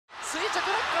着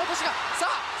の落としがさ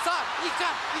あいいか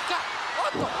お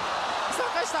っとさあ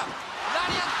返したラ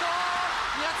リアット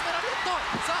2発目ラリアット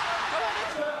さあ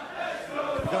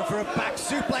Going for a back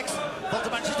suplex. Volta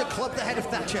manages to club the head of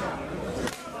Thatcher.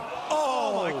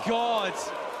 Oh my god.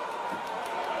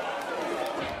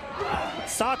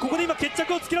 さあここで今決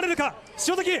着をつけられるか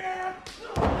塩崎。あ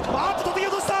っと叩き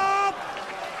落とした。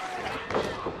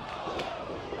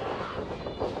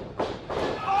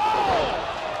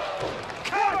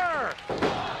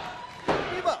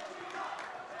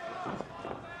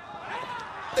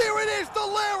There it is, the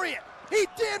Lariat! He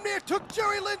damn near took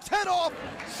Jerry Lynn's head off!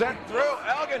 Sent through,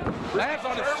 Elgin lands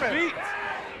on his feet.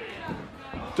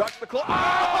 Ducks the claw.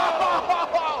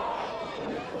 Oh!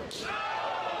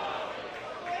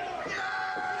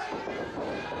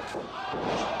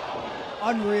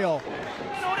 Unreal.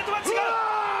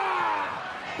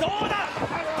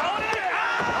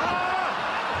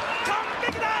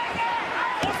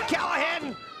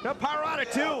 Callahan, the Parada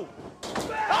 2.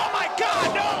 Oh my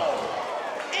god, no!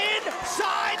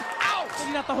 Inside out!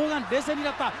 になった方が冷静に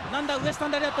なった。なんだウエスタ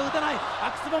ンラリアット打てない。ア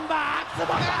ックスボンバー、アックス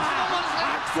ボンバー、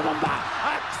アックスボンバー、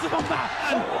アックスボンバ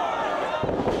ー。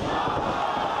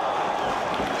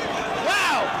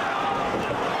Wow!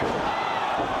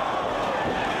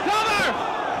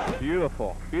 Cover!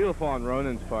 Beautiful, beautiful on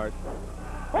Ronan's part.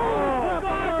 Oh,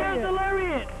 there's the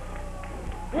Lariat.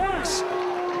 Once.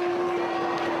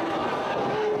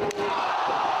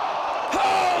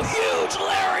 Oh, huge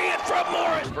Lariat from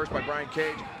Morris. Reversed by Brian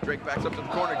Cage. Drake backs up to the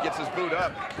corner, gets his boot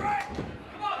up.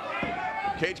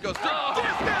 Cage goes through.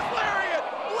 Discus Lariat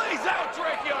lays out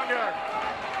Drake Younger.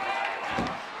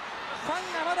 ファ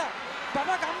ンがまだ馬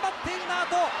場頑張っているな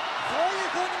と、そういう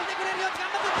風に見てくれるように頑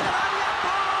張っているラリアット。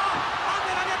なん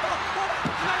でラリアット。どうだ。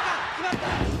決まるか。決まった。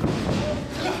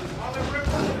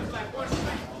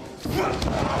こ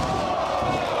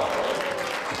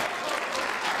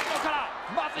こから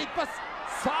まず一発。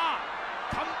さあ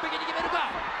完璧に決めるか。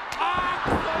あー、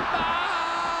ボンバー。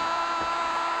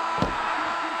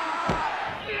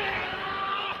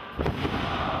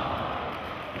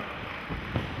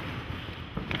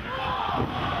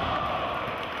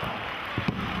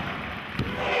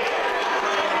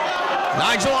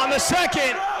Nigel on the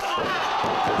second.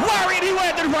 Lariat, he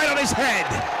landed right on his head.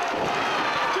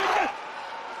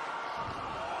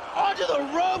 Onto the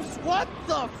ropes. What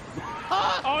the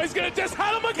fuck? Oh, he's gonna just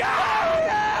have him again.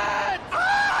 Lariat!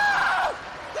 Ah!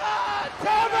 God,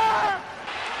 cover!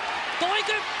 どういく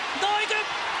どういく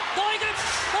どういく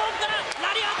フォームから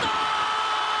ラリアット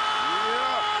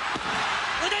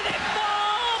腕でボ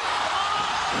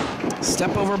ーン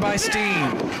Step over by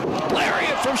Steen.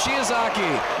 Lariat from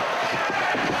Shiozaki.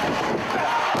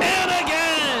 And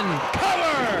again,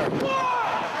 cover!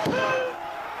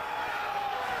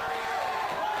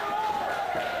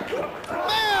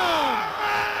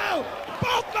 Oh!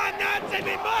 Both my nuts have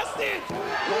been busted!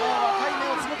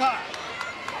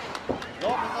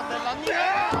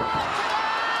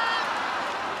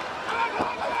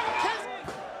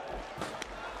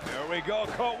 There we go,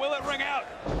 Cole. Will it ring out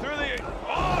through the...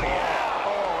 Oh, yeah!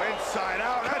 Oh, inside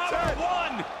out. That's it.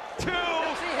 1, 2.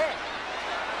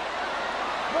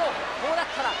 もうこうなっ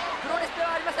たらプロレスで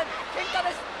はありません。喧嘩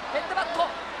です。ヘッドバット。ラ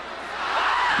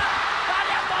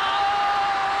リアッ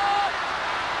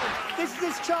ト。 This is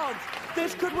his chance.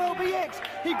 This could well be it.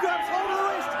 He grabs hold of the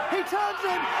wrist. He turns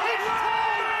him. It's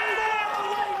time. The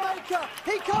Rainmaker.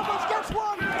 He covers. Gets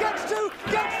one. Gets two.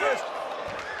 Gets three.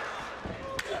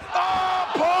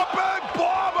 Oh, pop and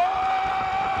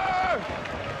bomber!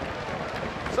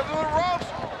 Sent to the ropes.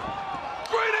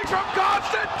 Greetings from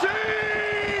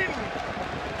Constantine!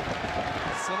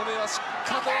 その目はしっ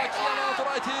かりと秋山を捉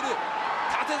えている。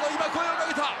立てぞ今声をか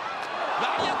けた。